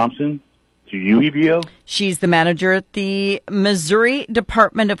Thompson to UEBO. She's the manager at the Missouri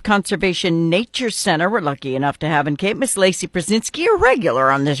Department of Conservation Nature Center. We're lucky enough to have in Cape Miss Laci Prucinksy, a regular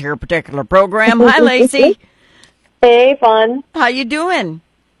on this here particular program. Hi, Laci. Hey, Fawn. How you doing?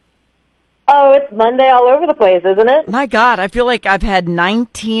 Oh, it's Monday all over the place, isn't it? My God, I feel like I've had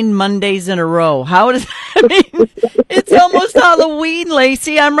 19 Mondays in a row. How does that mean? It's almost Halloween,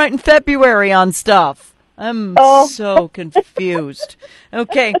 Laci. I'm right in February on stuff. I'm so confused.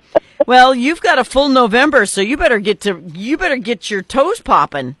 Okay. Well, you've got a full November, so you better get your toes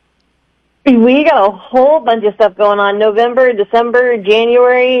popping. We got a whole bunch of stuff going on. November, December,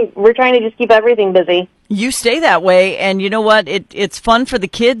 January. We're trying to just keep everything busy. You stay that way, and you know what? It's fun for the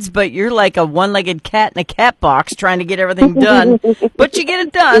kids, but you're like a one-legged cat in a cat box trying to get everything done. But you get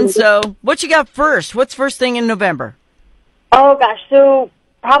it done, so what you got first? What's first thing in November? Oh, gosh. So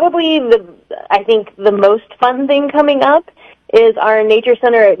probably I think the most fun thing coming up is our Nature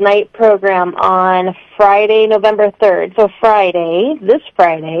Center at Night program on Friday, November 3rd. So this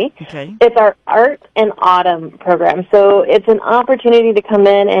Friday, okay. It's our Art and Autumn program. So it's an opportunity to come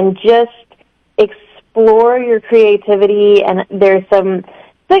in and just explore your creativity, and there's some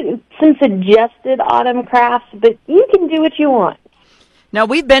suggested autumn crafts, but you can do what you want. Now,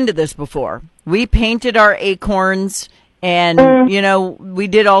 we've been to this before. We painted our acorns, and, we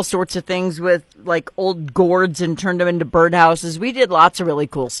did all sorts of things with, like, old gourds and turned them into birdhouses. We did lots of really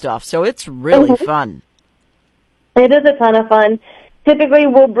cool stuff, so it's really fun. It is a ton of fun. Typically,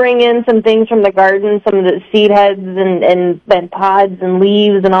 we'll bring in some things from the garden, some of the seed heads and pods and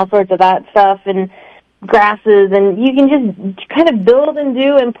leaves and all sorts of that stuff, and grasses, and you can just kind of build and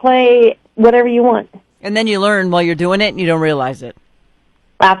do and play whatever you want. And then you learn while you're doing it, and you don't realize it.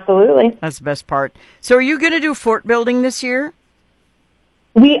 Absolutely. That's the best part. So are you going to do fort building this year?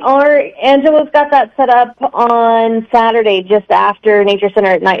 We are. Angela's got that set up on Saturday, just after Nature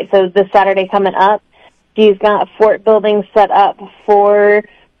Center at Night. So this Saturday coming up, she's got fort building set up for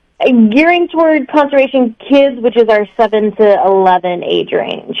gearing toward conservation kids, which is our 7 to 11 age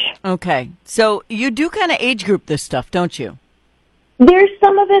range. Okay. So you do kind of age group this stuff, don't you? There's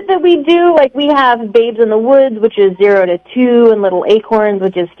some of it that we do, like we have Babes in the Woods, which is 0 to 2, and Little Acorns,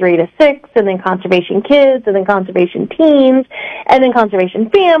 which is 3 to 6, and then Conservation Kids, and then Conservation Teens, and then Conservation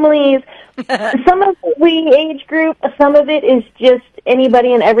Families. Some of it we age group, some of it is just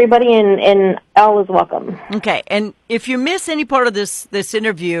anybody and everybody, and all is welcome. Okay, and if you miss any part of this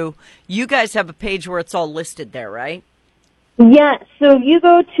interview, you guys have a page where it's all listed there, right? Yes, so if you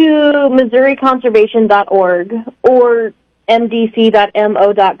go to MissouriConservation.org or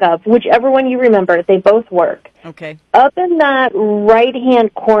MDC.mo.gov, whichever one you remember, they both work. Okay. Up in that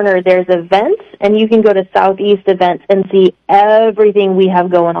right-hand corner, there's events, and you can go to Southeast Events and see everything we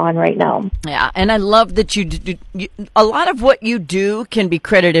have going on right now. Yeah, and I love that a lot of what you do can be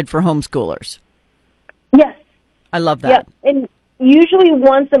credited for homeschoolers. Yes. I love that. Yep. And usually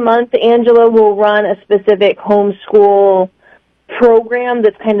once a month, Angela will run a specific homeschool program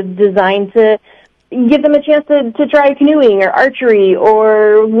that's kind of designed to give them a chance to try canoeing or archery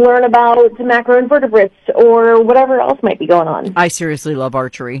or learn about macroinvertebrates or whatever else might be going on. I seriously love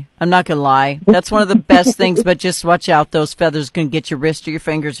archery. I'm not going to lie. That's one of the best things, but just watch out. Those feathers can get your wrist or your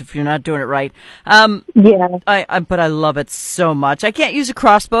fingers if you're not doing it right. Yeah. But I love it so much. I can't use a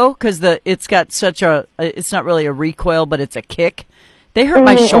crossbow because it's got it's not really a recoil, but it's a kick. They hurt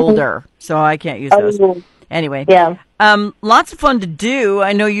my shoulder, so I can't use those. Anyway, yeah. Lots of fun to do.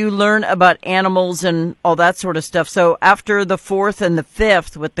 I know you learn about animals and all that sort of stuff. So after the 4th and the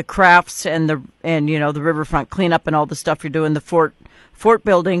 5th with the crafts and the riverfront cleanup and all the stuff you're doing, the fort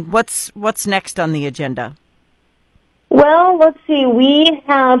building, what's next on the agenda? Well, let's see. We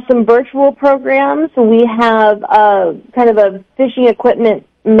have some virtual programs. We have kind of a fishing equipment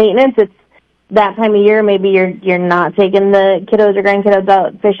maintenance. It's that time of year. Maybe you're not taking the kiddos or grandkiddos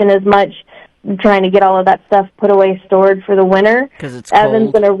out fishing as much, trying to get all of that stuff put away, stored for the winter. Because it's cold.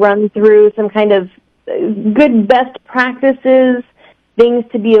 Evan's going to run through some kind of good best practices, things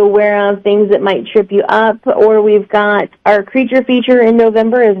to be aware of, things that might trip you up. Or we've got our creature feature in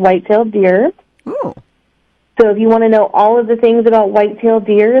November is white-tailed deer. Ooh. So if you want to know all of the things about white-tailed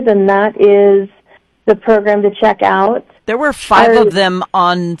deer, then that is the program to check out. There were 5 of them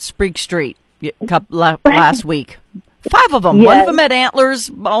on Sprague Street last week. 5 of them. Yes. One of them had antlers.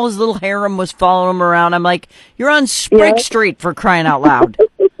 All his little harem was following him around. I'm like, you're on Sprague Street for crying out loud.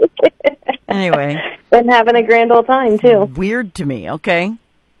 Anyway. And having a grand old time, too. Weird to me. Okay.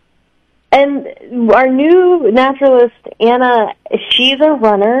 And our new naturalist, Anna, she's a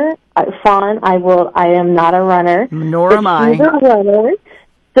runner. Fawn, I am not a runner. Nor am I. She's a runner.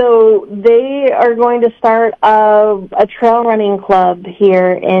 So they are going to start a trail running club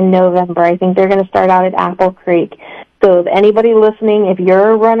here in November. I think they're going to start out at Apple Creek. So if anybody listening, if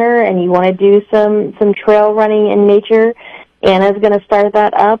you're a runner and you want to do some trail running in nature, Anna's going to start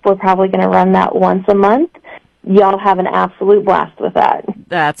that up. We're probably going to run that once a month. Y'all have an absolute blast with that.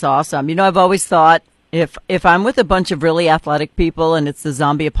 That's awesome. You know, I've always thought if I'm with a bunch of really athletic people and it's the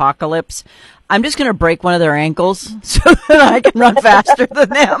zombie apocalypse, I'm just going to break one of their ankles so that I can run faster than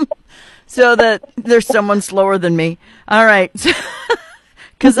them, so that there's someone slower than me. All right.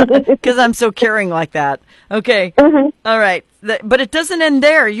 Because I'm so caring like that. Okay. Mm-hmm. All right. But it doesn't end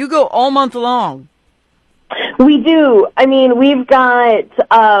there. You go all month long. We do. I mean, we've got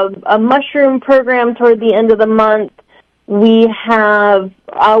a mushroom program toward the end of the month. We are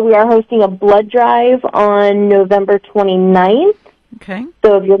hosting a blood drive on November 29th. Okay.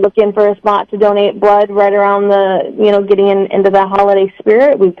 So if you're looking for a spot to donate blood right around getting into the holiday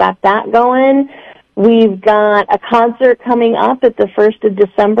spirit, we've got that going. We've got a concert coming up at the 1st of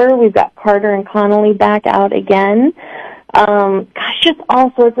December. We've got Carter and Connolly back out again. Just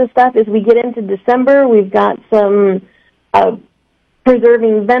all sorts of stuff. As we get into December, we've got some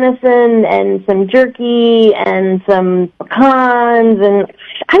preserving venison and some jerky and some pecans, and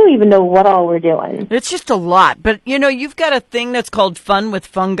I don't even know what all we're doing. It's just a lot. But, you've got a thing that's called Fun with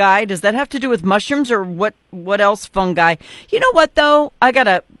Fungi. Does that have to do with mushrooms, or what else fungi? You know what, though?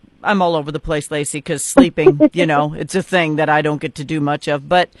 I'm all over the place, Laci, because sleeping, it's a thing that I don't get to do much of.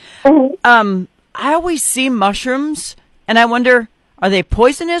 But I always see mushrooms, and I wonder, are they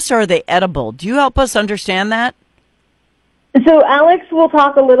poisonous or are they edible? Do you help us understand that? So Alex will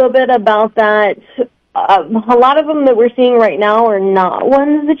talk a little bit about that. A lot of them that we're seeing right now are not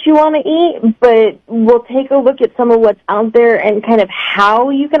ones that you want to eat, but we'll take a look at some of what's out there and kind of how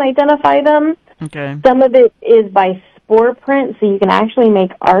you can identify them. Okay. Some of it is by spore print, so you can actually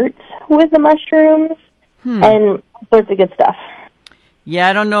make art with the mushrooms and all sorts of good stuff. Yeah,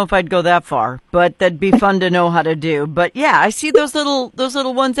 I don't know if I'd go that far, but that'd be fun to know how to do. But yeah, I see those little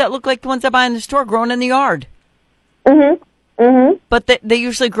ones that look like the ones I buy in the store growing in the yard. Mm-hmm. Mm-hmm. But they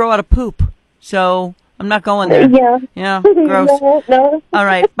usually grow out of poop, so I'm not going there. Yeah. Yeah, gross. No. All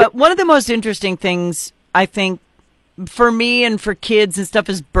right, but one of the most interesting things, I think, for me and for kids and stuff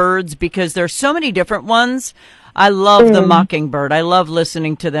is birds, because there's so many different ones. I love the mockingbird. I love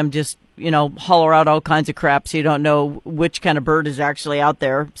listening to them just, holler out all kinds of crap, so you don't know which kind of bird is actually out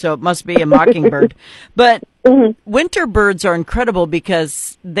there. So it must be a mockingbird. But winter birds are incredible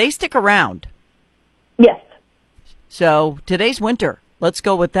because they stick around. Yes. So today's winter. Let's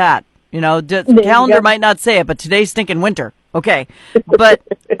go with that. The calendar might not say it, but today's stinking winter. Okay. But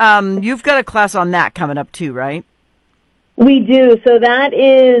you've got a class on that coming up too, right? We do. So that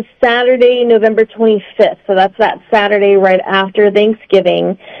is Saturday, November 25th. So that's that Saturday right after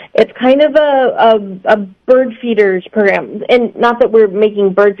Thanksgiving. It's kind of a bird feeders program. And not that we're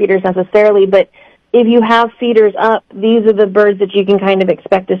making bird feeders necessarily, but if you have feeders up, these are the birds that you can kind of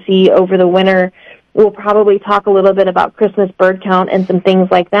expect to see over the winter. We'll probably talk a little bit about Christmas bird count and some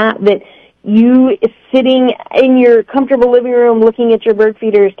things like that you, sitting in your comfortable living room looking at your bird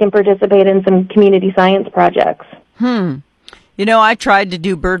feeders, can participate in some community science projects. I tried to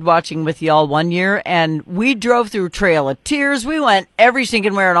do bird watching with y'all one year, and we drove through Trail of Tears. We went every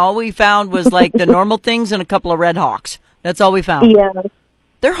stinking where, and all we found was like the normal things and a couple of red hawks. That's all we found. Yeah.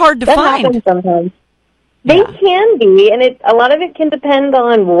 They're hard to that find. Happens sometimes. They can be, and a lot of it can depend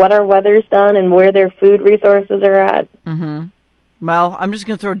on what our weather's done and where their food resources are at. Mm-hmm. Well, I'm just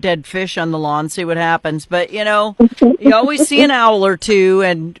going to throw dead fish on the lawn, see what happens. But, you always see an owl or two,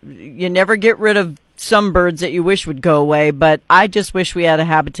 and you never get rid of some birds that you wish would go away. But I just wish we had a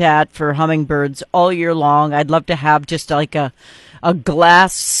habitat for hummingbirds all year long. I'd love to have just like a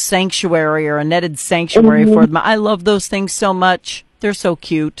glass sanctuary or a netted sanctuary for them. I love those things so much. They're so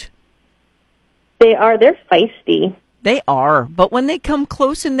cute. They are. They're feisty. They are. But when they come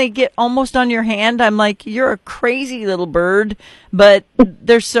close and they get almost on your hand, I'm like, you're a crazy little bird. But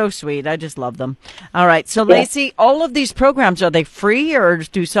they're so sweet. I just love them. All right. So, Laci, all of these programs, are they free, or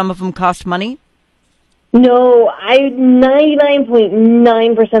do some of them cost money? No,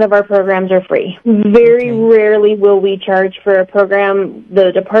 99.9% of our programs are free. Very rarely will we charge for a program.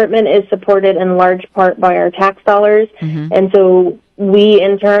 The department is supported in large part by our tax dollars, and so we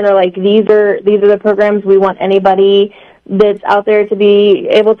in turn are like, these are the programs we want anybody that's out there to be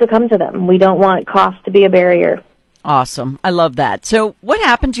able to come to them. We don't want cost to be a barrier. Awesome. I love that. So what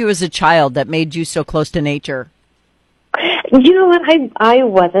happened to you as a child that made you so close to nature? You know what? I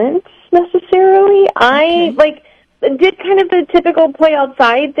wasn't necessarily. I did kind of the typical play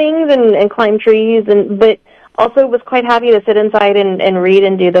outside things and climb trees, but also was quite happy to sit inside and read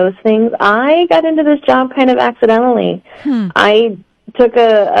and do those things. I got into this job kind of accidentally. I took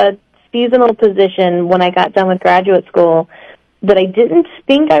a seasonal position when I got done with graduate school that I didn't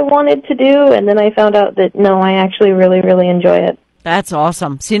think I wanted to do, and then I found out that, no, I actually really, really enjoy it. That's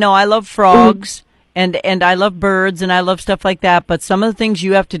awesome. See, I love frogs, and I love birds, and I love stuff like that, but some of the things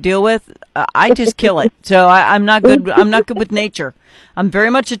you have to deal with, I just kill it. So I'm not good. I'm not good with nature. I'm very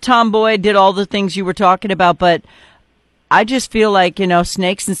much a tomboy, did all the things you were talking about, but I just feel like,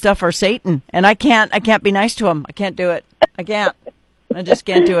 snakes and stuff are Satan, and I can't be nice to them. I can't do it. I can't. I just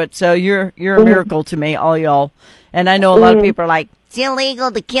can't do it. So you're a miracle to me, all y'all. And I know a lot of people are like, it's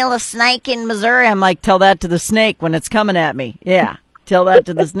illegal to kill a snake in Missouri. I'm like, tell that to the snake when it's coming at me. Yeah, tell that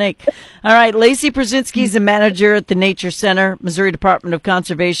to the snake. All right, Laci Prucinksy is a manager at the Nature Center, Missouri Department of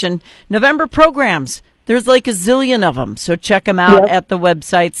Conservation. November programs. There's like a zillion of them, so check them out at the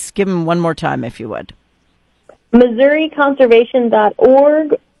websites. Give them one more time if you would.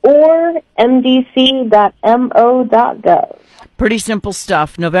 MissouriConservation.org or MDC.mo.gov. Pretty simple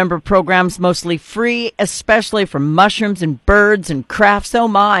stuff. November programs mostly free, especially for mushrooms and birds and crafts. Oh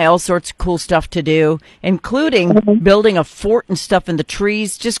my, all sorts of cool stuff to do, including building a fort and stuff in the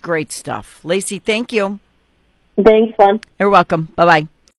trees. Just great stuff. Laci, thank you. Thanks, Fun. You're welcome. Bye-bye.